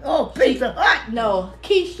 Oh, Pizza Hut? No,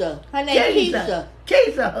 Keisha. Her name Keisha.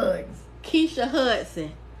 Keisha Hudson. Keisha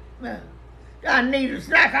Hudson. I need a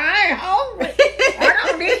snack. I ain't hungry. I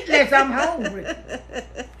don't eat unless I'm hungry.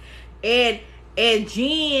 And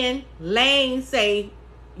Jen Lane say,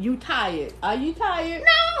 you tired. Are you tired?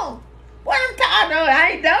 No. What I'm tired of,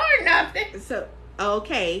 I ain't doing nothing. So,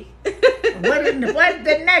 okay. What's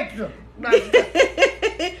the next one?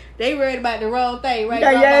 They worried about the wrong thing, right?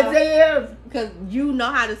 Yes, it is. Because you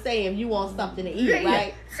know how to say if you want something to eat,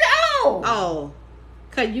 right? So. Oh.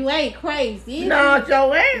 Because you ain't crazy. No,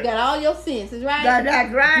 so ain't. You got all your senses, right?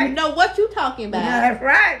 That's right. You know what you talking about. That's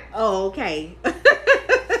right. Oh, okay.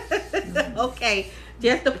 Okay.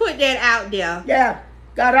 Just to put that out there. Yeah.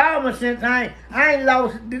 Got all my sense. I ain't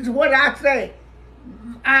lost. This is what I say.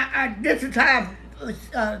 This is how.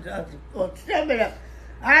 Step it up.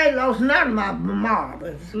 I ain't lost none of my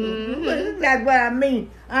marbles. Mm-hmm. That's what I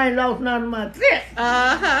mean. I ain't lost none of my sense.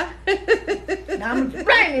 Now I'm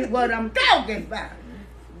explaining what I'm talking about.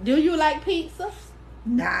 Do you like pizza?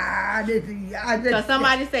 Nah, Because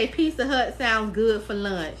somebody say Pizza Hut sounds good for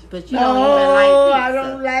lunch, but you don't even like pizza. I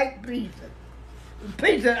don't like pizza.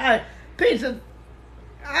 Pizza,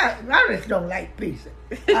 I just don't like pizza.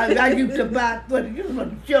 I used to buy for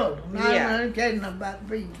the children. I don't care nothing about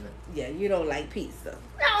pizza. Yeah, you don't like pizza.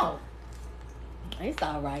 No. It's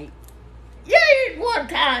all right. Yeah, it's one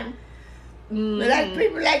time. But like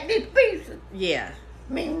people like this pizza. Yeah.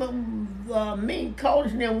 Me and Coach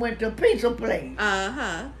and them went to a pizza place.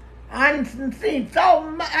 I seen so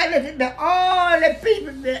much. I listened to all the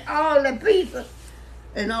pizza,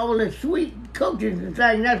 and all the sweet cookies and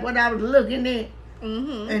things. That's what I was looking at.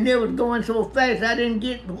 And it was going so fast, I didn't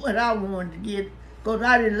get what I wanted to get because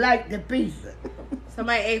I didn't like the pizza.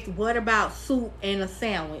 Somebody asked, what about soup and a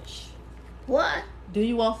sandwich? What? Do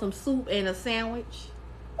you want some soup and a sandwich?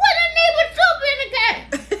 What the need with soup in the game?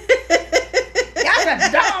 That's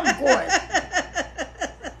a dumb question.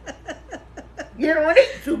 You don't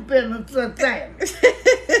eat soup in a sandwich.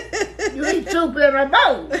 You eat soup in a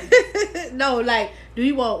bowl. No, like, do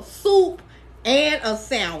you want soup and a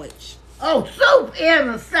sandwich? Oh, soup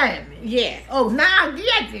and a sandwich. Yeah. Oh, now I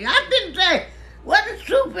get you. I didn't say, what is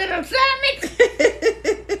soup and a sandwich?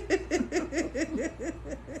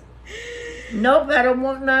 Nope, I don't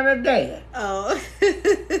want none of that. Oh.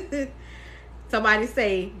 Somebody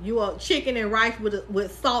say you want chicken and rice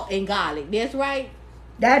with salt and garlic. That's right?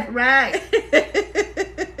 That's right.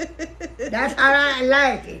 That's how I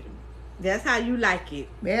like it. That's how you like it.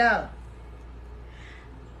 Yeah.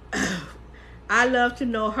 I love to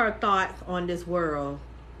know her thoughts on this world.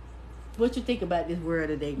 What you think about this world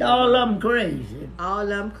today? All of them crazy. All of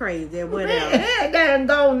them crazy. What else? They done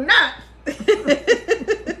go nuts.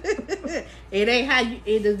 It ain't how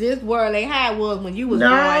this world ain't how it was when you was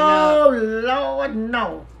growing up. No, Lord,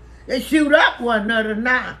 no. They shoot up one another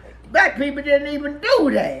now. Black people didn't even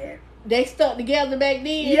do that. They stuck together back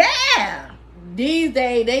then? Yeah. These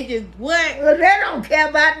days, they just, what? Well, they don't care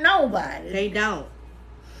about nobody. They don't.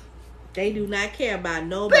 They do not care about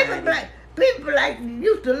nobody. People like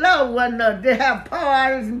used to love one another. They have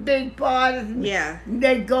parties and big parties. And yeah.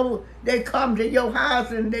 They come to your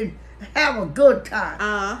house and they have a good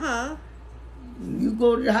time. You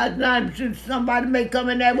go to the house now, somebody may come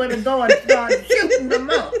in there with a gun and start shooting them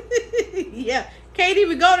up. Yeah. Can't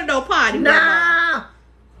even go to no party. Nah. Grandma.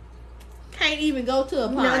 Can't even go to a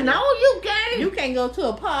party. No, you can't. You can't go to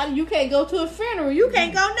a party. You can't go to a funeral. You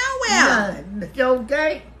can't go nowhere. Nah, it's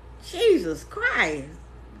okay. Jesus Christ.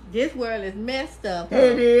 This world is messed up. Huh?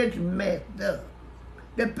 It is messed up.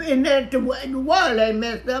 The world ain't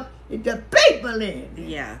messed up. It's the people in it.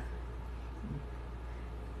 Yeah.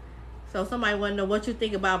 So somebody want to know what you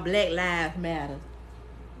think about Black Lives Matter.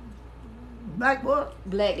 Black what?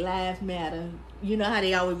 Black Lives Matter. You know how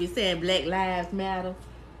they always be saying Black Lives Matter?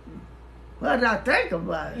 What I think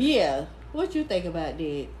about it? Yeah. What you think about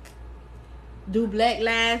that? Do Black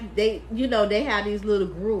Lives, they have these little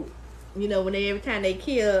groups. You know, every time they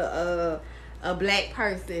kill a black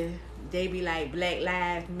person, they be like Black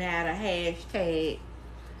Lives Matter hashtag.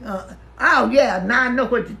 Oh yeah, now I know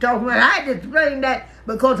what you're talking about. I had to explain that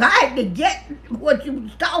because I had to get what you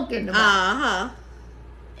was talking about.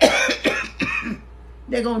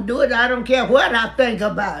 They're gonna do it. I don't care what I think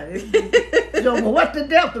about it. So what's the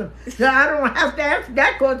difference? So I don't have to answer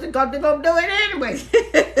that question because they're gonna do it anyway.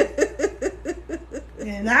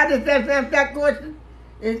 And I just answer that question.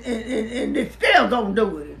 And they're still gonna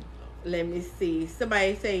do it. Let me see.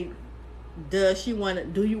 Somebody say, do you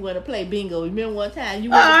want to play bingo? Remember one time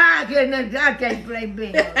you I can't play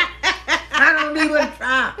bingo. I don't even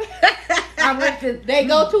try. I went to. They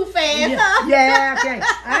go too fast, huh? Yeah, I can't.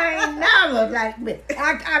 I ain't never like me.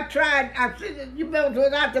 I tried. You remember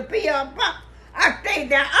when I was out the PR Pop? I stayed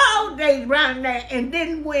there all day around there and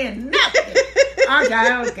didn't win nothing.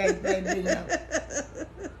 I can't play bingo.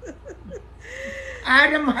 I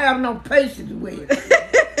don't have no patience with it.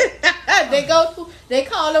 They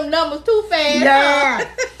call them numbers too fast. Yeah,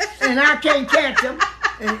 and I can't catch them.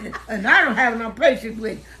 And I don't have no patience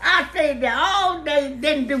with it. I stayed there all day,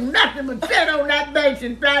 didn't do nothing but sit on that bench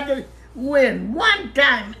and try to win one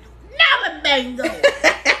time. Never bingo.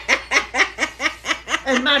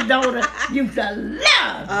 And my daughter used to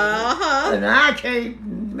love it. And I can't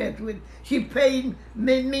mess with it. She paid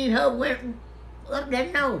me and her went up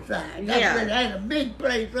that north side. That's where they had a big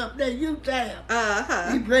place up there, you have.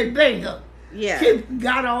 Uh-huh. We played bingo. Yeah. She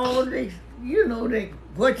got all this, you know,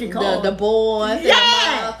 what you call the boys.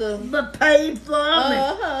 Yeah, and but paid for them.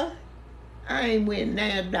 Uh-huh. I ain't winning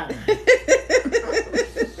that dime.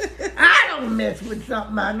 I don't mess with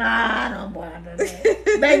something. I don't bother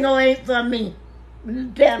that. Bingo ain't for me.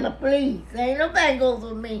 You tell her, please. Ain't no bingo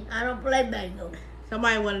for me. I don't play bingo.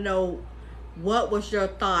 Somebody want to know, what was your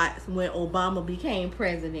thoughts when Obama became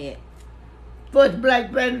president? First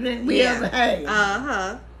black president we ever had.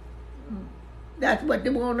 Uh-huh. That's what they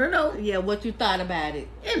want to know. Yeah, what you thought about it?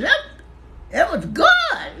 It was good.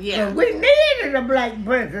 Yeah. We needed a black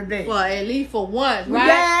president. Well, at least for once, right?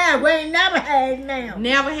 Yeah, we ain't never had now.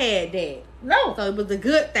 Never had that. No. So it was a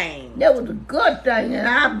good thing. That was a good thing, and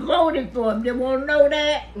I voted for him. They want to know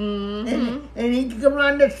that? Mm-hmm. And he can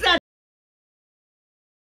run the second.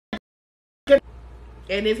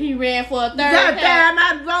 And if he ran for a third time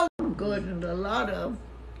I voted. Good, and a lot of them.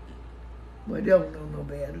 But they don't know no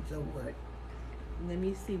better, so what? Let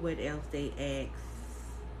me see what else they asked.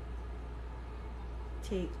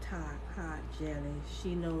 TikTok, hot jelly.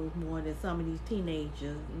 She knows more than some of these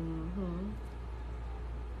teenagers. Mm-hmm.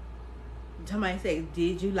 Somebody said,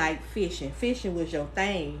 did you like fishing? Fishing was your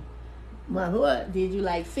thing. My what? Did you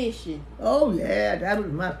like fishing? Oh, yeah, that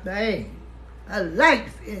was my thing. I liked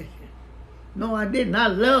fishing. No, I didn't. I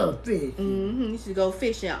love fishing. Mm-hmm. You used to go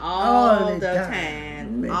fishing all the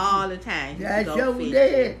time. All the time. I sure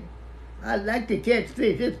did. I like to catch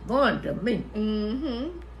fish. It's fun to me.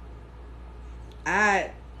 Mm-hmm.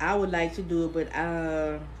 I would like to do it, but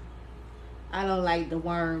I don't like the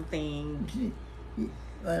worm thing.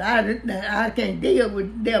 But I can't deal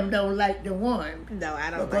with them don't like the worms. No,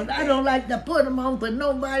 I don't because like I don't like to put them on for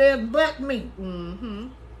nobody else but me. Mm-hmm.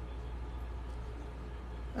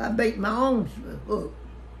 I bait my own hook.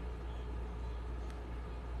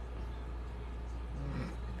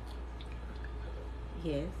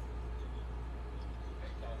 Yes.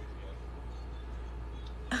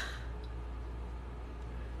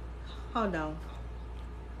 Hold on.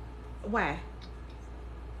 Why?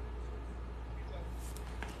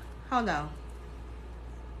 Hold on.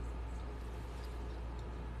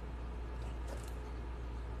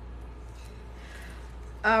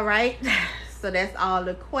 All right. So that's all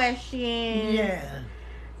the questions. Yeah.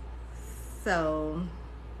 So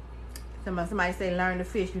somebody say learn to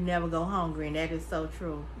fish, you never go hungry, and that is so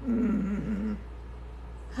true. Mm-hmm.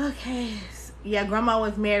 Okay. Yeah, Grandma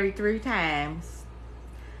was married 3 times.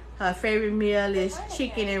 Her favorite meal is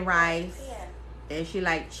chicken and rice, and she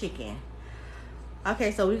liked chicken.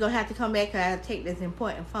 Okay, so we're going to have to come back because I have to take this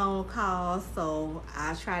important phone call, so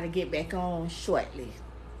I'll try to get back on shortly.